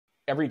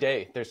every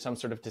day there's some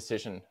sort of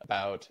decision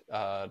about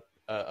a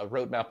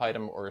roadmap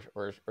item or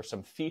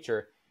some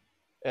feature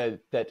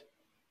that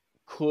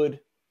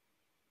could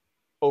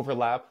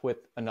overlap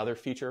with another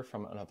feature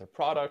from another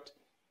product,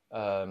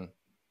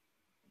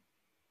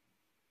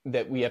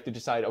 that we have to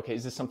decide, okay,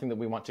 is this something that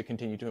we want to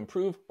continue to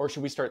improve, or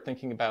should we start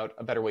thinking about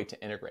a better way to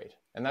integrate?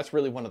 And that's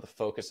really one of the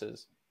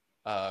focuses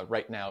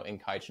right now in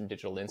QIAGEN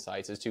Digital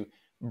Insights, is to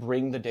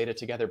bring the data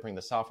together, bring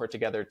the software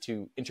together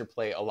to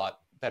interplay a lot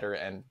better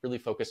and really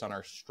focus on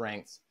our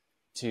strengths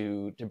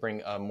to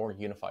bring a more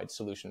unified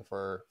solution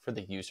for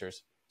the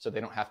users, so they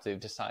don't have to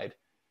decide,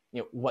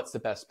 what's the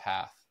best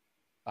path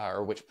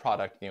or which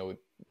product,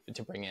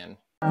 to bring in.